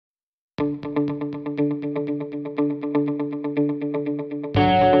Hi,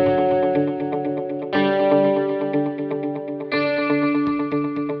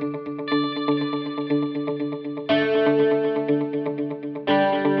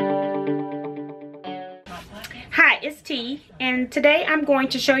 it's T, and today I'm going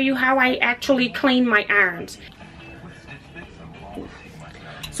to show you how I actually clean my irons.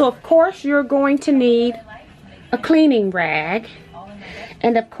 So of course you're going to need a cleaning rag,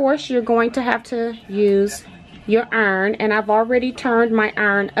 and of course you're going to have to use your iron, and I've already turned my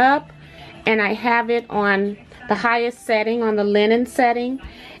iron up and I have it on the highest setting, on the linen setting.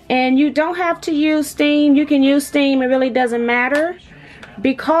 And you don't have to use steam. You can use steam, it really doesn't matter,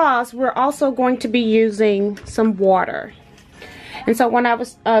 because we're also going to be using some water. And so when I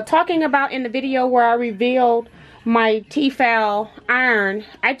was talking about in the video where I revealed my TeaQuilts iron,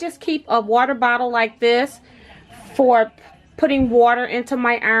 I just keep a water bottle like this for putting water into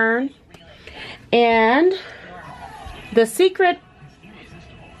my iron. And the secret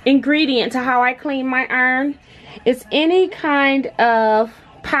ingredient to how I clean my iron is any kind of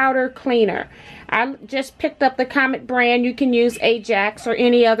powder cleaner. I just picked up the Comet brand. You can use Ajax or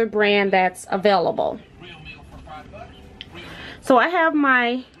any other brand that's available. So I have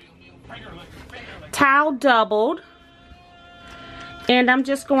my towel doubled, and I'm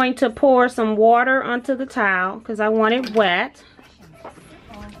just going to pour some water onto the towel because I want it wet.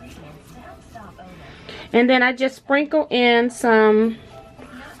 And then I just sprinkle in some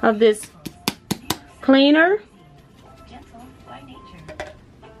of this cleaner.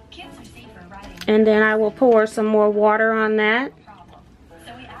 And then I will pour some more water on that.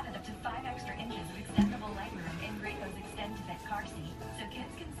 So we added up to 5 extra inches of extendable legroom in Graco's Extend-Fit car seat, so kids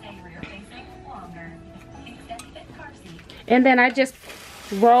can stay rear-facing longer. Extend-Fit car seat. And then I just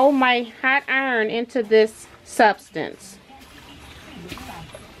roll my hot iron into this substance.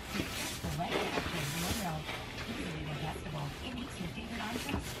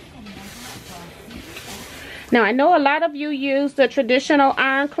 Now I know a lot of you use the traditional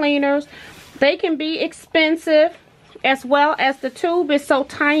iron cleaners. They can be expensive, as well as the tube is so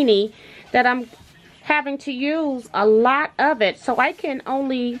tiny that I'm having to use a lot of it. So I can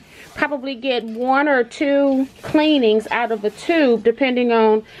only probably get 1 or 2 cleanings out of a tube, depending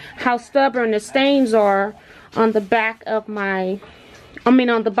on how stubborn the stains are on the back of my, on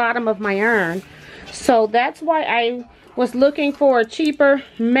the bottom of my iron. So that's why I was looking for a cheaper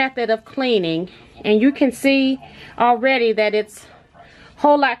method of cleaning. And you can see already that it's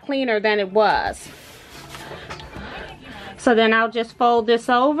whole lot cleaner than it was. So then I'll just fold this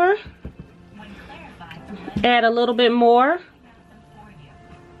over, add a little bit more,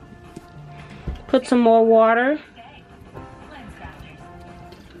 put some more water,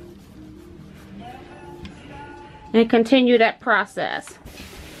 and continue that process.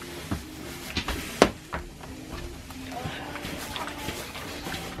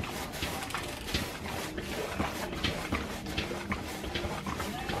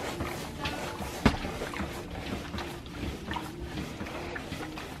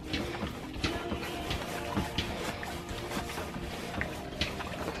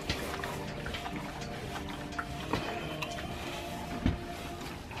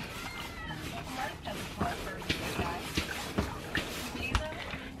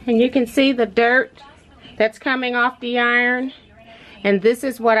 And you can see the dirt that's coming off the iron, and this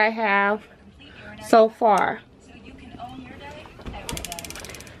is what I have so far.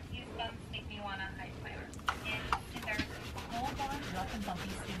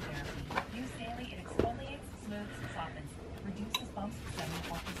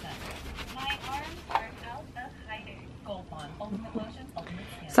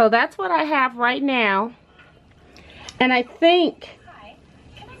 So that's what I have right now, and I think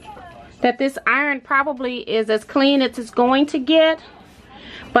that this iron probably is as clean as it's going to get,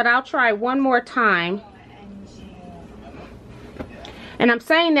 but I'll try one more time. And I'm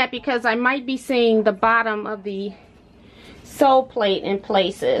saying that because I might be seeing the bottom of the sole plate in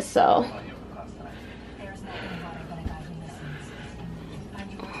places, so.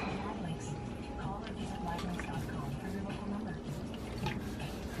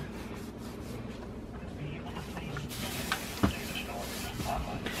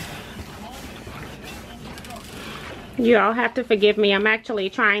 You all have to forgive me. I'm actually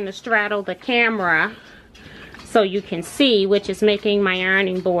trying to straddle the camera so you can see, which is making my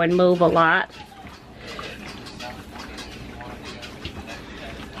ironing board move a lot.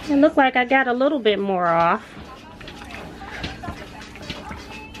 It looked like I got a little bit more off.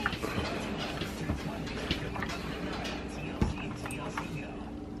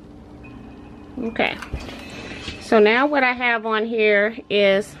 Okay. So now what I have on here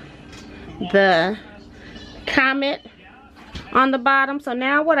is the comet on the bottom. So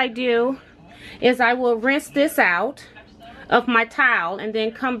now what I do is I will rinse this out of my towel and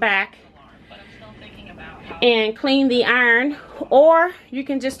then come back and clean the iron, or you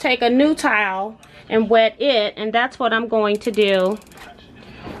can just take a new towel and wet it, and that's what I'm going to do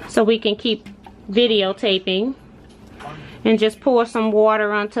so we can keep videotaping. And just pour some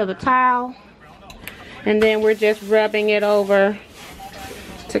water onto the towel, and then we're just rubbing it over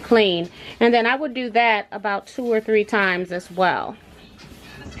to clean. And then I would do that about 2 or 3 times as well.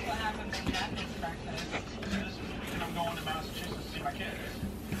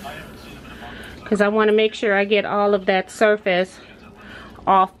 Because I want to make sure I get all of that surface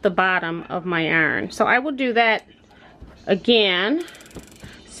off the bottom of my iron. So I will do that again.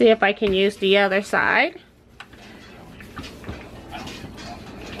 See if I can use the other side.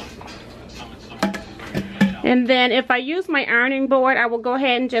 And then if I use my ironing board, I will go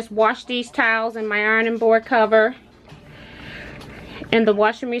ahead and just wash these towels in my ironing board cover in the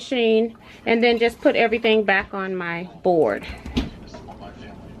washing machine, and then just put everything back on my board.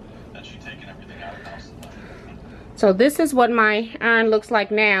 So this is what my iron looks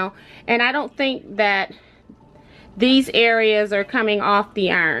like now, and I don't think that these areas are coming off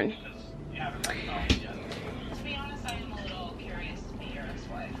the iron.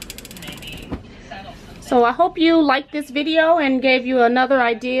 So I hope you liked this video and gave you another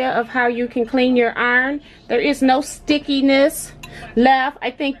idea of how you can clean your iron. There is no stickiness left.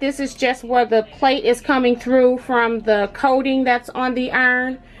 I think this is just where the plate is coming through from the coating that's on the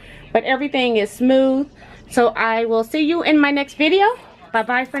iron, but everything is smooth. So I will see you in my next video. Bye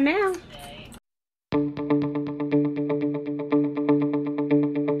bye for now.